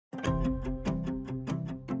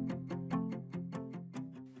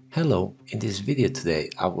Hello, in this video today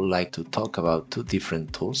I would like to talk about two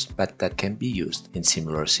different tools but that can be used in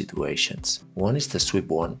similar situations. One is the Sweep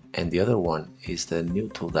one and the other one is the new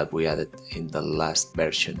tool that we added in the last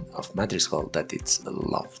version of MatrixGold, that it's the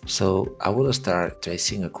Loft. So I will start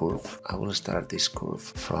tracing a curve. I will start this curve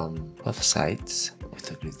from both sides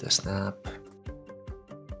with a grid snap.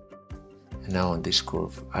 And now on this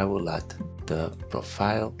curve I will add the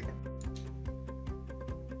profile.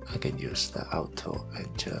 I can use the auto and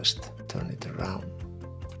just turn it around.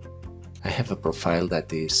 I have a profile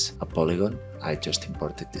that is a polygon. I just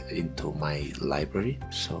imported it into my library.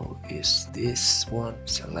 So is this one,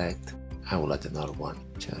 select. I will add another one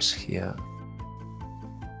just here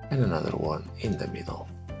and another one in the middle.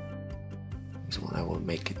 This one I will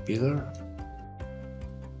make it bigger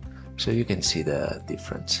so you can see the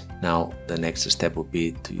difference. Now the next step would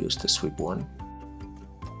be to use the Sweep one.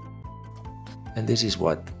 And this is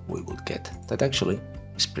what we would get. That actually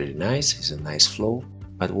is pretty nice, it's a nice flow.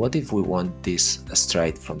 But what if we want this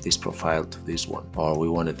straight from this profile to this one? Or we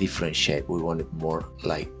want a different shape, we want it more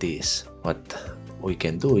like this. What we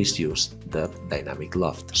can do is use the Dynamic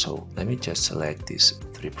Loft. So let me just select these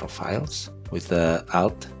three profiles. With the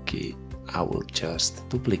Alt key, I will just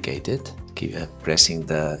duplicate it, pressing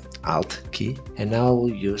the Alt key, and now I will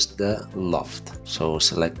use the Loft. So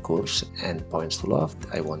select curves and points to loft.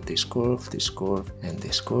 I want this curve, and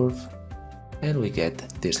this curve, and we get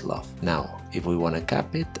this loft. Now if we want to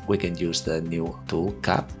cap it, we can use the new tool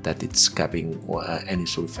Cap, that it's capping any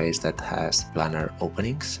surface that has planar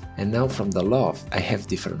openings. And now from the loft I have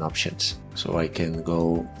different options. So I can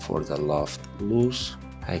go for the loft loose,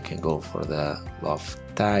 I can go for the loft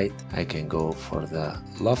tight, I can go for the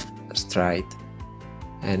loft straight,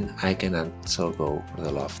 and I can also go for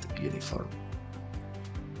the loft uniform.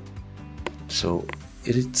 So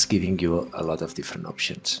it's giving you a lot of different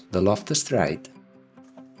options. The loft straight,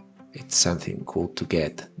 it's something cool to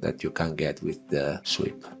get that you can't get with the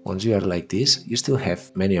Sweep. Once you are like this, you still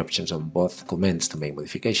have many options on both commands to make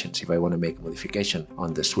modifications. If I want to make a modification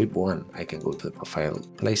on the Sweep one, I can go to the profile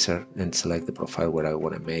placer and select the profile where I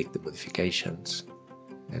want to make the modifications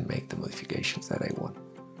and make the modifications that I want.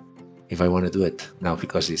 If I want to do it now,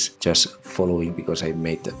 because it's just following because I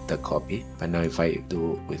made the copy, but now if I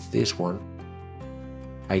do with this one,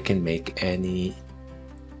 I can make any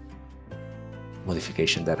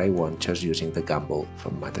modification that I want just using the gamble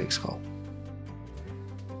from MatrixGold.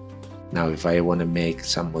 Now if I want to make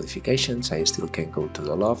some modifications, I still can go to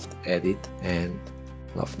the loft, edit, and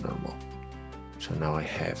loft normal. So now I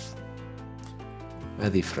have a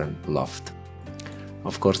different loft.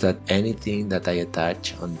 Of course, that anything that I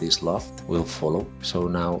attach on this loft will follow. So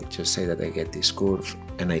now just say that I get this curve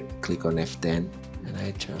and I click on F10 and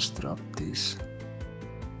I just drop this.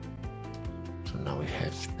 So now we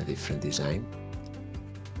have a different design.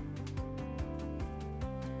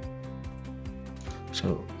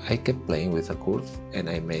 So I kept playing with a curve and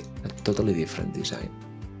I made a totally different design.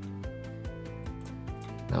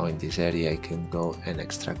 Now in this area I can go and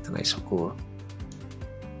extract an isocurve.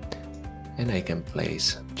 And I can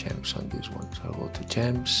place gems on this one. So I'll go to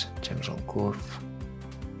gems on curve.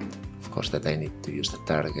 Of course that I need to use the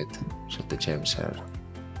target so the gems are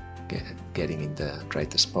getting in the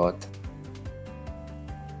right spot.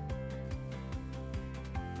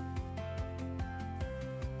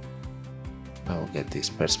 I will get this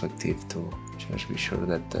perspective to just be sure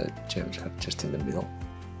that the gems are just in the middle.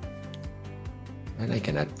 And I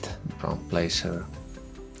can add from placer.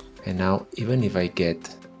 And now even if I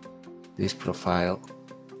get this profile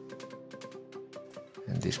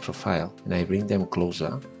and this profile and I bring them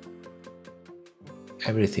closer,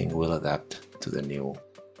 everything will adapt to the new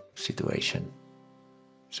situation.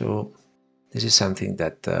 So this is something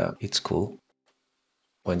that it's cool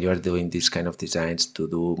when you are doing this kind of designs, to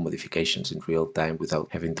do modifications in real time without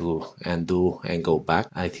having to undo and go back.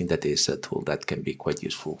 I think that is a tool that can be quite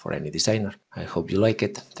useful for any designer. I hope you like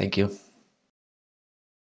it. Thank you.